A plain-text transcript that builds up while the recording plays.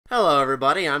Hello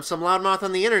everybody, I'm some loudmouth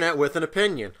on the internet with an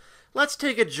opinion. Let's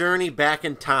take a journey back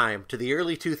in time to the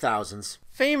early 2000s.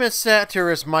 Famous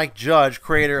satirist Mike Judge,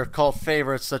 creator of cult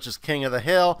favorites such as King of the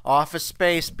Hill, Office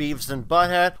Space, Beavis and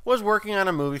Butthead, was working on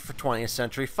a movie for 20th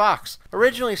Century Fox.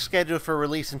 Originally scheduled for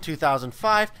release in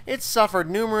 2005, it suffered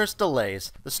numerous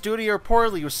delays. The studio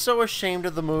reportedly was so ashamed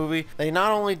of the movie,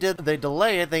 not only did they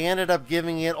delay it, they ended up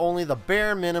giving it only the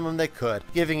bare minimum they could,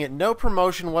 giving it no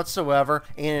promotion whatsoever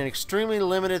and an extremely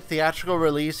limited theatrical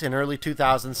release in early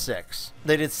 2006.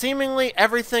 They did seemingly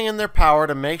everything in their power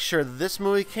to make sure that this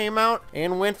movie came out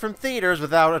and went from theaters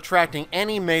without attracting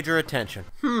any major attention.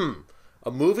 A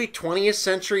movie 20th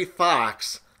Century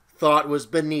Fox thought was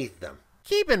beneath them.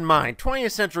 Keep in mind,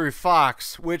 20th Century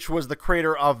Fox, which was the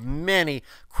creator of many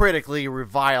critically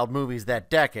reviled movies that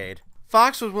decade,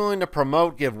 Fox was willing to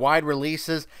promote, give wide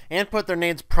releases, and put their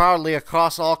names proudly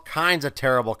across all kinds of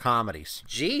terrible comedies.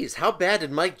 Geez, how bad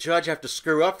did Mike Judge have to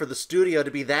screw up for the studio to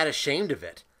be that ashamed of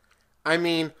it? I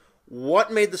mean,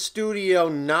 what made the studio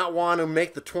not want to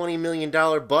make the $20 million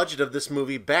budget of this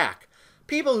movie back?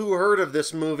 People who heard of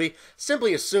this movie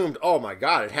simply assumed, oh my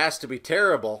god, it has to be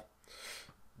terrible.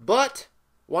 But,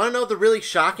 want to know the really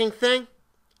shocking thing?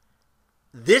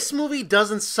 This movie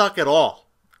doesn't suck at all.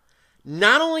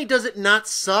 Not only does it not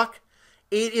suck,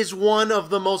 it is one of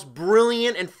the most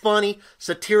brilliant and funny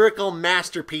satirical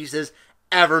masterpieces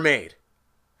ever made.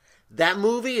 That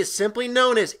movie is simply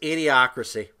known as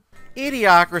Idiocracy.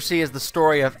 Idiocracy is the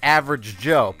story of Average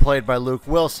Joe, played by Luke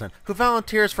Wilson, who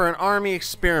volunteers for an army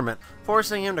experiment,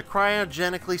 forcing him to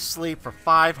cryogenically sleep for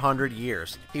 500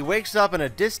 years. He wakes up in a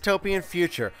dystopian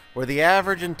future where the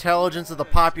average intelligence of the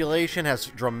population has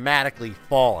dramatically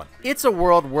fallen. It's a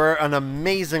world where an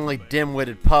amazingly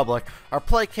dim-witted public are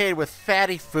placated with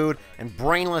fatty food and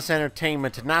brainless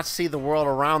entertainment to not see the world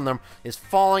around them is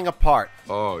falling apart.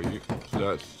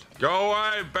 Go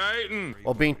away, Baton!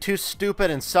 While being too stupid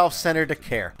and self-centered to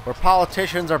care, where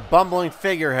politicians are bumbling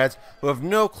figureheads who have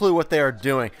no clue what they are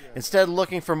doing, instead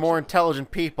looking for more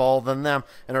intelligent people than them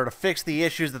in order to fix the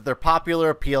issues that their popular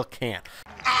appeal can't.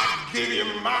 I give you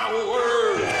my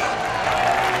word!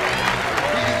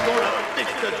 He's gonna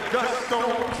fix the dust on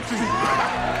the street!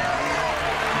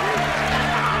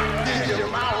 I give you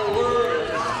my word!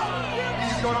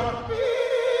 He's gonna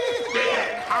fix the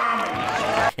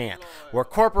comedy! Can't. Where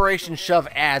corporations shove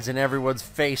ads in everyone's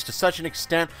face to such an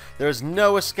extent there is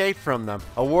no escape from them.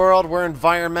 A world where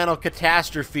environmental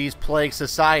catastrophes plague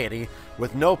society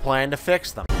with no plan to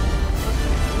fix them.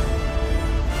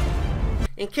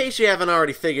 In case you haven't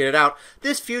already figured it out,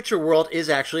 this future world is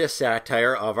actually a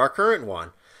satire of our current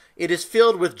one. It is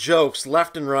filled with jokes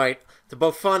left and right to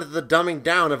poke fun at the dumbing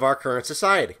down of our current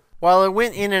society. While it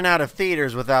went in and out of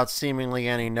theaters without seemingly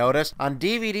any notice, on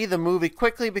DVD the movie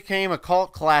quickly became a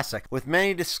cult classic, with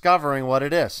many discovering what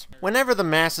it is. Whenever the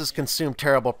masses consume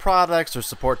terrible products or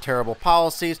support terrible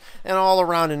policies, and all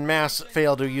around in mass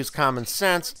fail to use common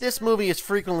sense, this movie is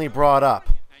frequently brought up.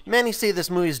 Many see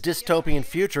this movie's dystopian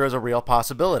future as a real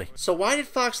possibility. So why did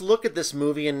Fox look at this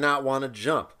movie and not want to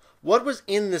jump? What was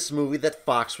in this movie that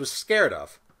Fox was scared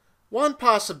of? One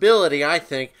possibility, I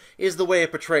think, is the way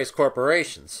it portrays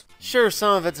corporations. Sure,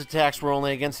 some of its attacks were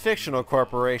only against fictional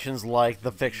corporations like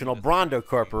the fictional Brondo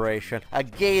Corporation, a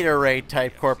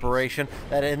Gatorade-type corporation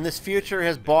that in this future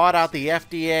has bought out the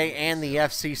FDA and the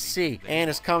FCC and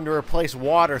has come to replace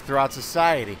water throughout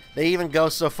society. They even go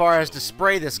so far as to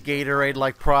spray this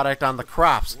Gatorade-like product on the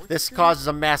crops. This causes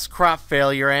a mass crop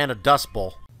failure and a dust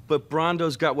bowl. But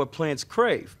Brondo's got what plants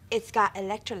crave. It's got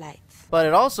electrolytes. But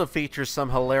it also features some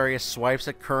hilarious swipes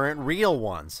at current real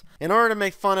ones. In order to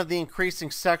make fun of the increasing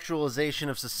sexualization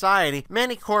of society,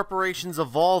 many corporations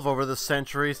evolve over the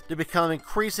centuries to become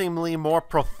increasingly more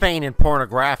profane and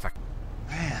pornographic.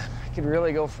 Man, I could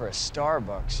really go for a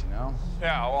Starbucks, you know?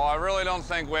 Yeah, well, I really don't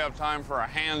think we have time for a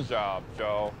hand job,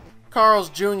 Joe. Carl's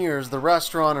Jr. is the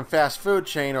restaurant and fast food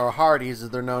chain, or Hardee's as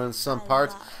they're known in some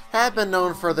parts, have been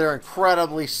known for their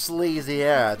incredibly sleazy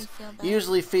ads,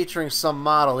 usually featuring some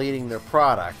model eating their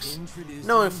products.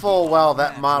 Knowing full well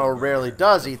that model rarely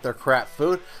does eat their crap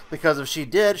food, because if she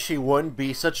did, she wouldn't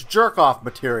be such jerk-off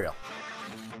material.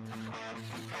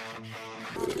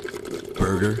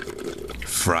 Burger,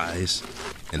 fries,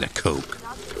 and a Coke.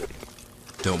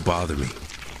 Don't bother me.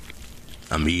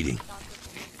 I'm eating.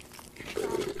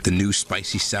 The new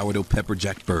spicy sourdough pepper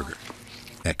jack burger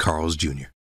at Carl's Jr.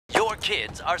 Your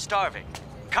kids are starving.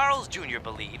 Carl's Jr.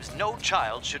 believes no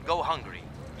child should go hungry.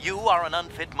 You are an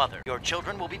unfit mother. Your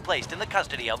children will be placed in the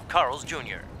custody of Carl's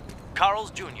Jr. Carl's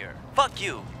Jr. Fuck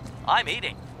you. I'm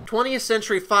eating. 20th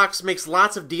Century Fox makes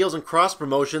lots of deals and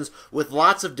cross-promotions with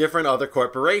lots of different other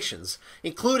corporations,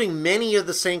 including many of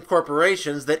the same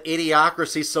corporations that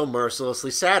Idiocracy so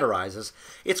mercilessly satirizes.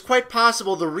 It's quite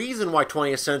possible the reason why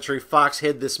 20th Century Fox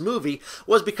hid this movie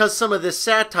was because some of this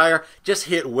satire just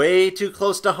hit way too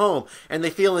close to home, and they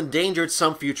feel endangered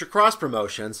some future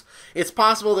cross-promotions. It's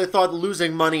possible they thought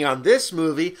losing money on this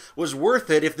movie was worth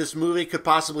it if this movie could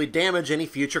possibly damage any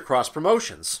future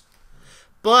cross-promotions.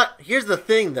 But here's the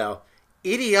thing, though.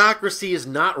 Idiocracy is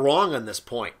not wrong on this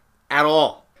point. At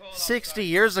all. 60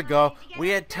 years ago, we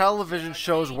had television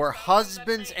shows where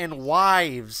husbands and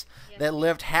wives that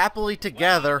lived happily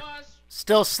together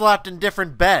still slept in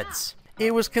different beds.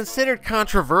 It was considered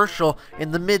controversial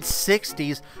in the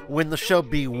mid-60s when the show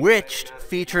Bewitched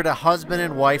featured a husband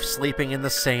and wife sleeping in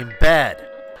the same bed.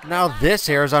 Now this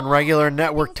airs on regular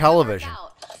network television.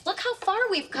 Look how far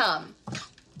we've come.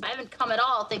 I haven't come at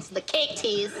all thanks to the cake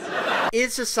tease.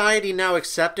 Is society now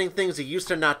accepting things it used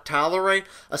to not tolerate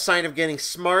a sign of getting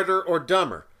smarter or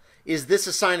dumber? Is this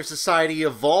a sign of society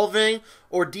evolving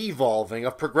or devolving,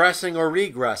 of progressing or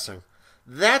regressing?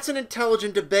 That's an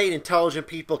intelligent debate intelligent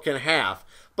people can have,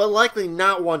 but likely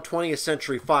not one 20th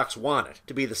Century Fox wanted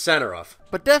to be the center of.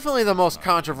 But definitely the most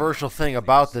controversial thing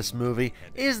about this movie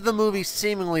is the movie's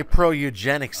seemingly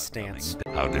pro-eugenics stance.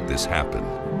 How did this happen?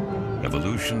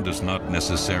 Evolution does not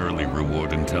necessarily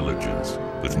reward intelligence.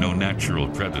 With no natural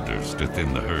predators to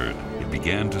thin the herd, it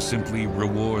began to simply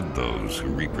reward those who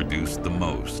reproduced the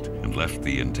most and left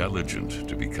the intelligent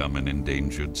to become an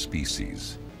endangered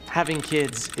species. Having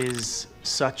kids is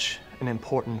such an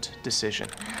important decision.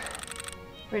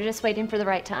 We're just waiting for the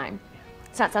right time.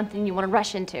 It's not something you want to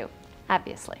rush into,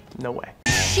 obviously. No way.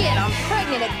 Shit, I'm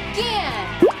pregnant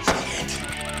again! Shit!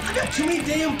 I got too many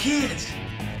damn kids!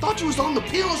 Thought you was on the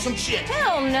pill or some shit!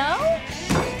 Hell no!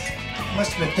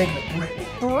 Must have been thinking of Brittany.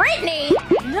 Brittany?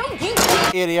 No, you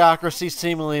Idiocracy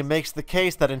seemingly makes the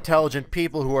case that intelligent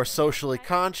people who are socially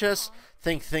conscious,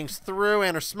 think things through,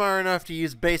 and are smart enough to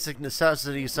use basic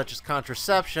necessities such as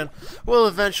contraception will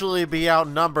eventually be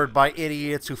outnumbered by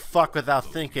idiots who fuck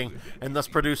without thinking and thus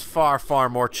produce far, far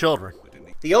more children.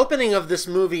 The opening of this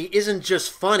movie isn't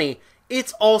just funny,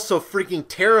 it's also freaking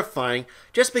terrifying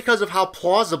just because of how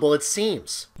plausible it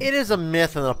seems. It is a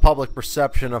myth in the public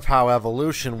perception of how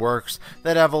evolution works,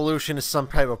 that evolution is some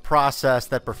type of process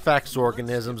that perfects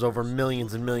organisms over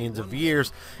millions and millions of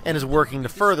years and is working to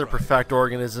further perfect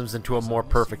organisms into a more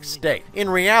perfect state. In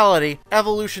reality,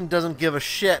 evolution doesn't give a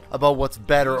shit about what's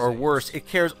better or worse, it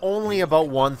cares only about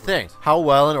one thing, how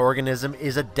well an organism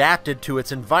is adapted to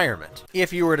its environment.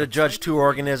 If you were to judge two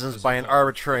organisms by an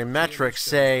arbitrary metric,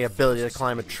 say ability to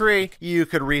climb a tree, you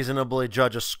could reasonably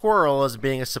judge a squirrel as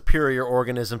being a superior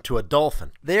organism to a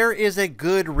dolphin. There is a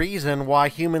good reason why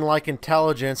human-like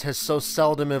intelligence has so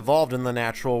seldom evolved in the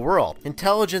natural world.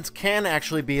 Intelligence can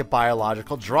actually be a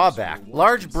biological drawback.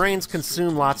 Large brains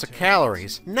consume lots of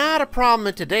calories. Not a problem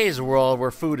in today's world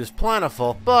where food is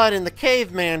plentiful, but in the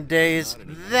caveman days,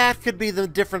 that could be the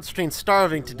difference between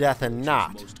starving to death and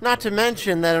not. Not to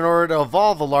mention that in order to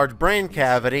evolve a large brain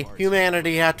cavity,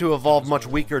 humanity had to evolve much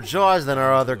weaker jaws than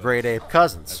our other great ape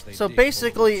cousins. So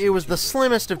basically, it was the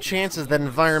slimmest of chances that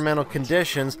environmental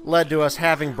conditions led to us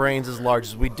having brains as large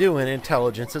as we do and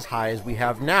intelligence as high as we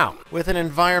have now. With an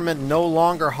environment no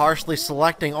longer harshly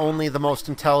selecting only the most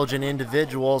intelligent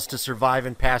individuals to survive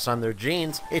and pass on their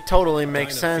genes, it totally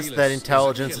makes sense that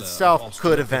intelligence itself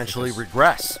could eventually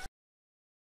regress.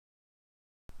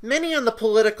 Many on the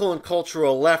political and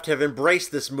cultural left have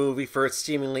embraced this movie for its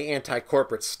seemingly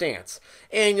anti-corporate stance,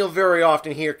 and you'll very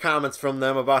often hear comments from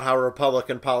them about how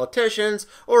Republican politicians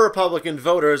or Republican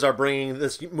voters are bringing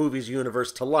this movie's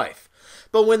universe to life.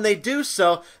 But when they do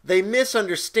so, they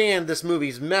misunderstand this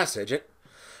movie's message.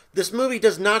 This movie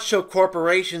does not show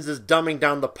corporations as dumbing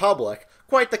down the public.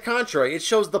 Quite the contrary, it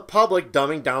shows the public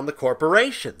dumbing down the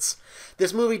corporations.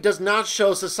 This movie does not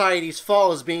show society's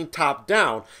fall as being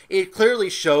top-down. It clearly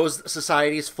shows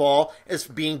society's fall as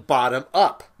being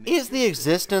bottom-up. Is the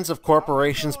existence of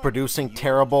corporations producing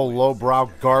terrible,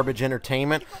 lowbrow garbage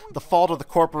entertainment the fault of the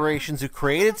corporations who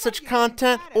created such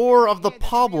content, or of the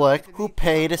public who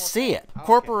pay to see it?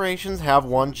 Corporations have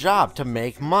one job, to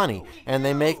make money, and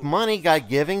they make money by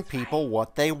giving people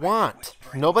what they want.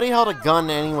 Nobody held a gun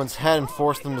to anyone's head and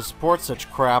forced them to support such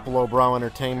crap, lowbrow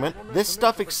entertainment. This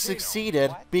stuff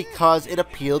succeeded because it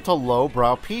appealed to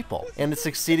lowbrow people. And it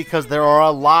succeeded because there are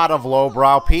a lot of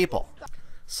lowbrow people.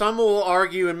 Some will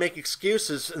argue and make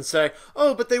excuses and say,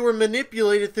 oh, but they were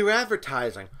manipulated through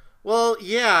advertising. Well,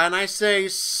 yeah, and I say,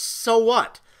 so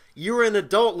what? You're an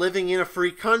adult living in a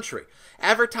free country.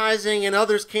 Advertising and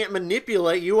others can't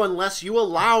manipulate you unless you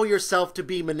allow yourself to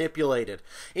be manipulated.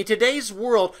 In today's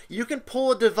world, you can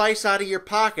pull a device out of your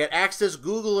pocket, access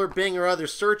Google or Bing or other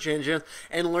search engines,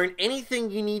 and learn anything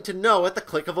you need to know at the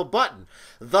click of a button.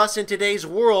 Thus, in today's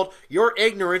world, your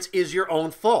ignorance is your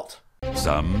own fault.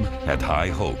 Some had high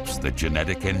hopes that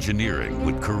genetic engineering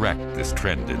would correct this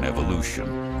trend in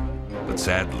evolution. But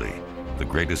sadly, the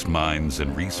greatest minds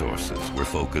and resources were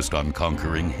focused on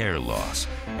conquering hair loss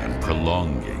and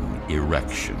prolonging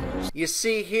erections. You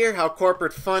see here how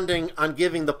corporate funding on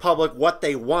giving the public what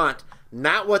they want,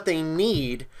 not what they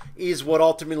need, is what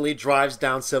ultimately drives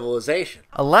down civilization.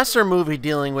 A lesser movie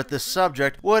dealing with this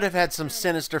subject would have had some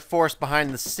sinister force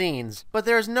behind the scenes, but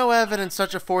there is no evidence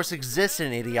such a force exists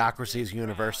in Idiocracy's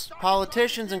universe.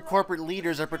 Politicians and corporate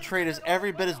leaders are portrayed as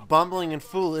every bit as bumbling and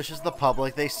foolish as the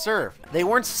public they serve. They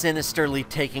weren't sinisterly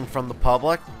taking from the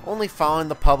public, only following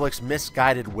the public's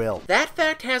misguided will. That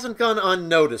fact hasn't gone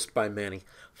unnoticed by many.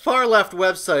 Far-left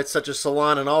websites such as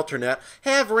Salon and Alternet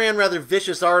have ran rather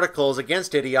vicious articles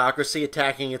against Idiocracy,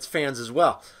 attacking its fans as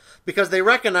well, because they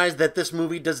recognize that this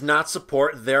movie does not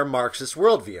support their Marxist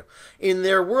worldview. In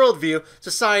their worldview,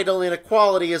 societal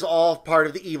inequality is all part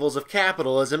of the evils of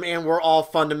capitalism, and we're all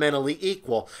fundamentally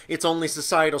equal. It's only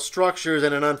societal structures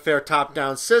and an unfair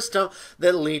top-down system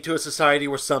that lead to a society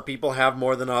where some people have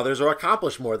more than others or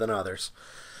accomplish more than others.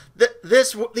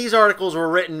 These articles were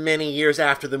written many years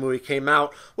after the movie came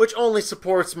out, which only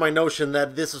supports my notion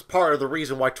that this is part of the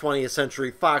reason why 20th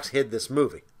Century Fox hid this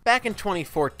movie. Back in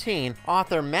 2014,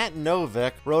 author Matt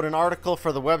Novick wrote an article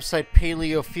for the website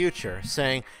Paleo Future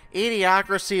saying,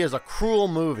 "Idiocracy is a cruel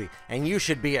movie, and you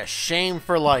should be ashamed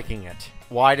for liking it."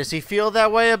 Why does he feel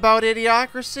that way about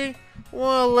Idiocracy?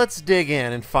 Well, let's dig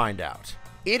in and find out.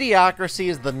 Idiocracy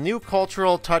is the new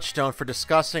cultural touchstone for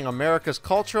discussing America's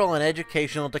cultural and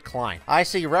educational decline. I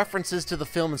see references to the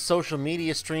film in social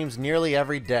media streams nearly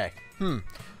every day.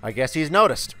 I guess he's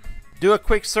noticed. Do a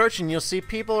quick search and you'll see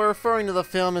people are referring to the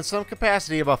film in some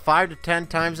capacity about 5 to 10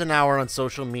 times an hour on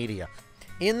social media.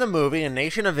 In the movie, a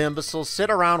nation of imbeciles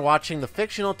sit around watching the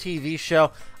fictional TV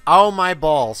show Oh My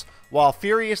Balls, while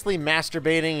furiously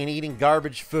masturbating and eating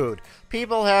garbage food.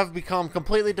 People have become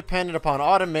completely dependent upon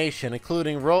automation,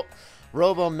 including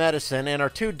robo-medicine, and are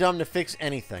too dumb to fix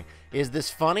anything. Is this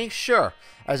funny? Sure.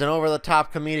 As an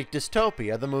over-the-top comedic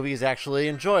dystopia, the movie is actually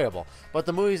enjoyable, but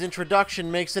the movie's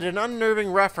introduction makes it an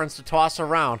unnerving reference to toss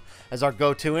around as our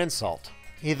go-to insult.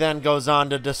 He then goes on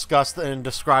to discuss and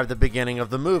describe the beginning of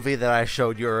the movie that I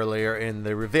showed you earlier in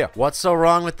the review. What's so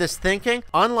wrong with this thinking?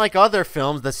 Unlike other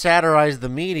films that satirize the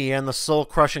media and the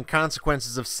soul-crushing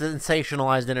consequences of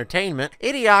sensationalized entertainment,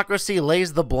 Idiocracy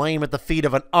lays the blame at the feet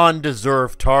of an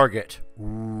undeserved target.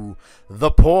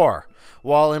 The poor,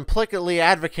 while implicitly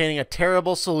advocating a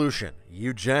terrible solution,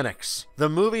 eugenics. The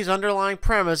movie's underlying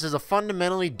premise is a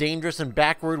fundamentally dangerous and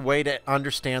backward way to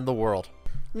understand the world.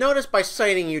 Notice by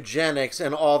citing eugenics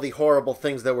and all the horrible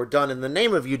things that were done in the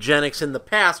name of eugenics in the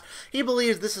past, he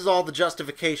believes this is all the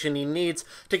justification he needs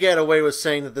to get away with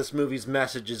saying that this movie's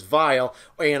message is vile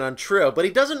and untrue. But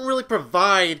he doesn't really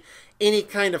provide any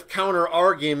kind of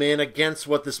counter-argument against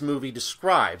what this movie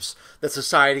describes, that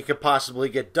society could possibly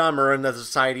get dumber and that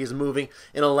society is moving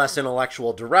in a less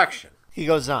intellectual direction. He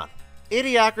goes on.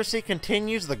 Idiocracy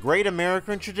continues the great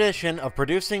American tradition of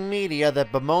producing media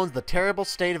that bemoans the terrible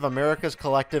state of America's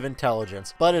collective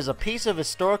intelligence. But as a piece of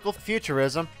historical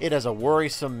futurism, it has a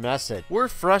worrisome message. We're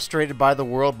frustrated by the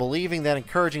world believing that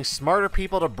encouraging smarter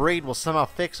people to breed will somehow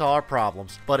fix all our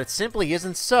problems. But it simply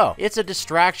isn't so. It's a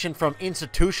distraction from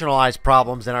institutionalized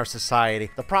problems in our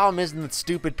society. The problem isn't that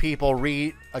stupid people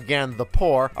again, the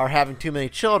poor, are having too many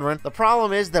children. The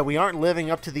problem is that we aren't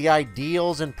living up to the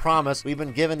ideals and promise we've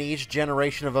been given to each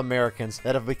generation of Americans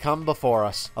that have become before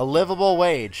us. A livable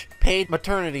wage, paid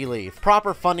maternity leave,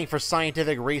 proper funding for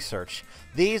scientific research.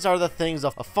 These are the things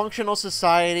a functional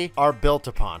society are built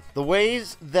upon. The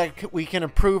ways that we can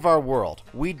improve our world.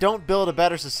 We don't build a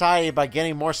better society by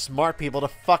getting more smart people to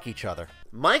fuck each other.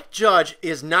 Mike Judge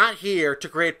is not here to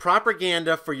create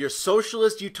propaganda for your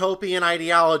socialist utopian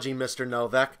ideology, Mr.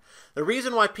 Novick. The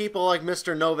reason why people like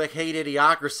Mr. Novick hate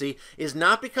Idiocracy is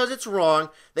not because it's wrong,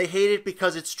 they hate it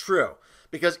because it's true.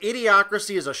 Because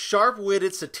Idiocracy is a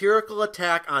sharp-witted satirical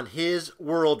attack on his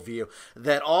worldview,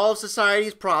 that all of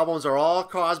society's problems are all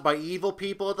caused by evil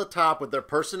people at the top with their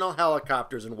personal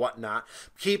helicopters and whatnot,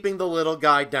 keeping the little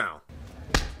guy down.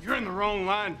 You're in the wrong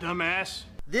line, dumbass.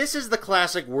 This is the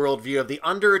classic worldview of the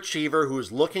underachiever who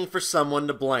is looking for someone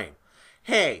to blame.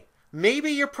 Hey,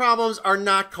 Maybe your problems are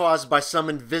not caused by some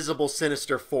invisible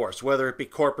sinister force, whether it be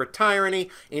corporate tyranny,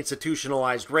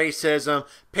 institutionalized racism,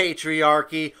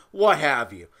 patriarchy, what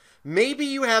have you. Maybe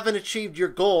you haven't achieved your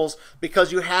goals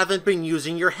because you haven't been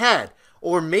using your head.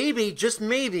 Or maybe, just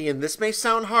maybe, and this may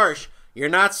sound harsh, you're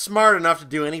not smart enough to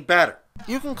do any better.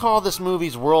 You can call this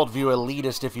movie's worldview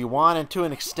elitist if you want, and to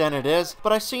an extent it is,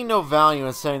 but I see no value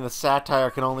in saying that satire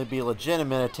can only be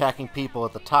legitimate attacking people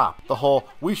at the top. The whole,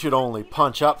 we should only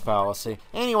punch up fallacy.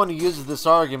 Anyone who uses this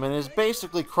argument is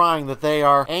basically crying that they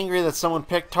are angry that someone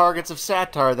picked targets of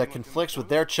satire that conflicts with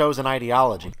their chosen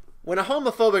ideology. When a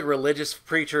homophobic religious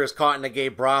preacher is caught in a gay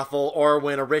brothel, or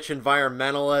when a rich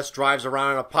environmentalist drives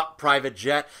around in a private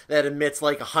jet that emits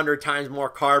like 100 times more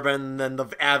carbon than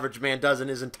the average man does in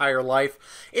his entire life,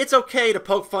 it's okay to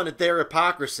poke fun at their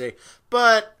hypocrisy,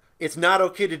 but it's not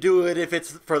okay to do it if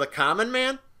it's for the common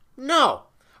man? No,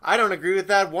 I don't agree with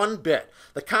that one bit.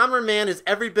 The common man is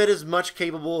every bit as much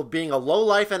capable of being a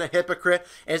lowlife and a hypocrite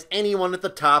as anyone at the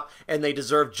top, and they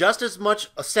deserve just as much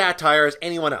a satire as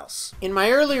anyone else. In my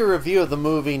earlier review of the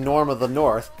movie Norm of the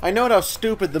North, I note how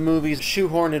stupid the movie's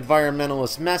shoehorned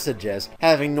environmentalist message is,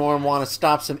 having Norm want to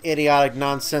stop some idiotic,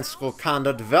 nonsensical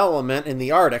condo development in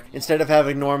the Arctic, instead of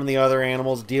having Norm and the other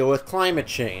animals deal with climate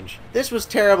change. This was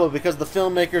terrible because the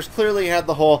filmmakers clearly had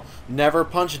the whole never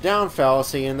punch down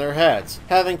fallacy in their heads.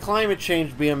 Having climate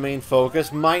change be a main focus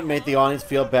might make the audience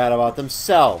feel bad about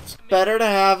themselves. Better to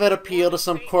have it appeal to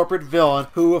some corporate villain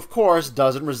who, of course,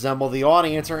 doesn't resemble the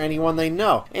audience or anyone they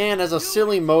know, and has a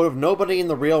silly motive nobody in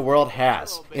the real world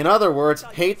has. In other words,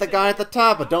 hate the guy at the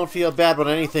top, but don't feel bad about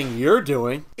anything you're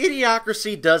doing.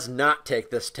 Idiocracy does not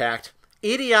take this tact.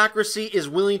 Idiocracy is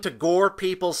willing to gore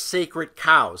people's sacred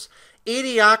cows.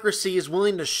 Idiocracy is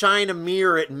willing to shine a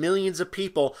mirror at millions of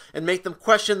people and make them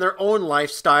question their own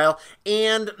lifestyle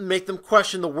and make them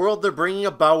question the world they're bringing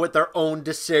about with their own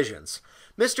decisions.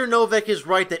 Mr. Novak is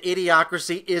right that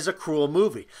Idiocracy is a cruel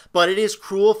movie, but it is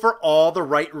cruel for all the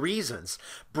right reasons.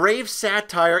 Brave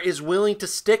satire is willing to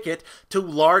stick it to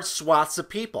large swaths of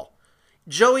people.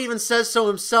 Joe even says so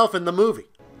himself in the movie.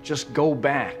 Just go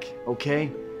back,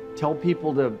 okay? Tell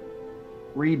people to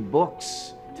read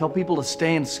books. Tell people to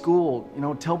stay in school,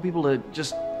 tell people to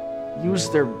just use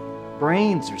their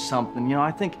brains or something. I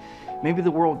think maybe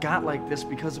the world got like this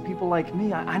because of people like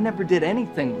me. I never did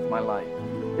anything with my life.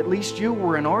 At least you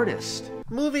were an artist.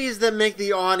 Movies that make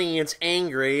the audience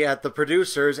angry at the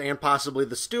producers and possibly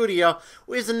the studio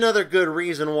is another good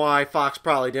reason why Fox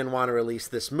probably didn't want to release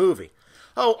this movie.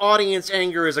 Oh, audience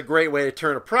anger is a great way to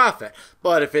turn a profit,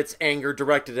 but if it's anger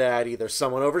directed at either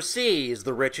someone overseas,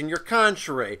 the rich in your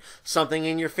country, something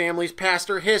in your family's past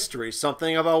or history,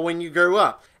 something about when you grew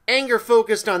up, anger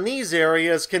focused on these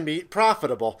areas can be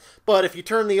profitable, but if you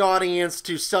turn the audience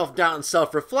to self-doubt and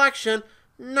self-reflection,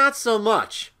 not so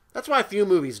much. That's why few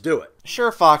movies do it.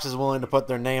 Sure, Fox is willing to put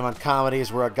their name on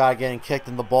comedies where a guy getting kicked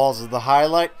in the balls is the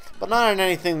highlight, but not on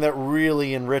anything that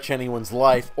really enrich anyone's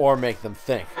life or make them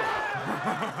think.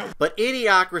 But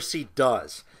Idiocracy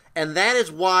does, and that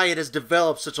is why it has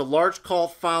developed such a large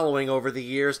cult following over the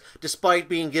years, despite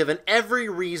being given every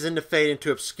reason to fade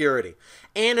into obscurity.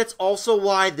 And it's also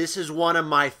why this is one of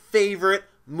my favorite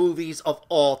movies of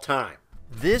all time.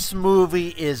 This movie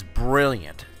is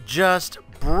brilliant. Just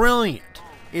brilliant.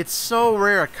 It's so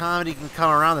rare a comedy can come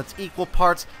around that's equal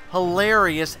parts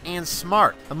hilarious and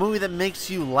smart. A movie that makes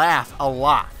you laugh a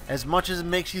lot, as much as it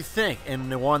makes you think,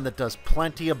 and one that does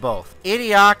plenty of both.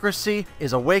 Idiocracy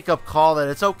is a wake-up call that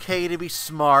it's okay to be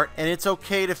smart, and it's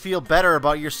okay to feel better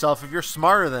about yourself if you're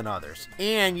smarter than others.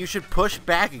 And you should push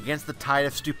back against the tide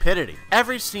of stupidity.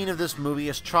 Every scene of this movie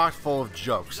is chock full of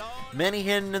jokes, many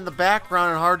hidden in the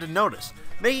background and hard to notice,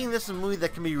 making this a movie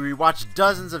that can be rewatched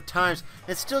dozens of times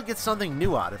and still get something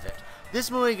new out of it. This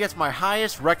movie gets my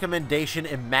highest recommendation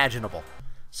imaginable.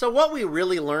 So what we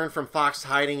really learned from Fox's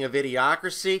hiding of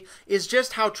Idiocracy is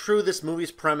just how true this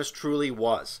movie's premise truly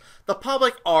was. The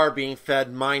public are being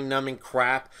fed mind-numbing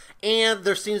crap, and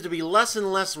there seems to be less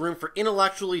and less room for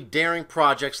intellectually daring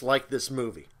projects like this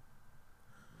movie.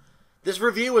 This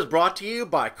review was brought to you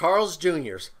by Carl's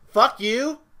Jr.'s. Fuck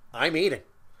you, I'm eating.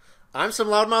 I'm some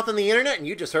loudmouth on the internet, and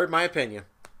you just heard my opinion.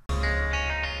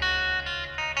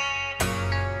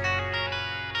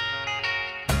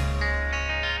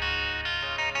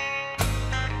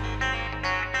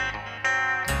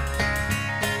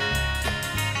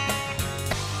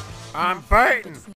 I'm biting.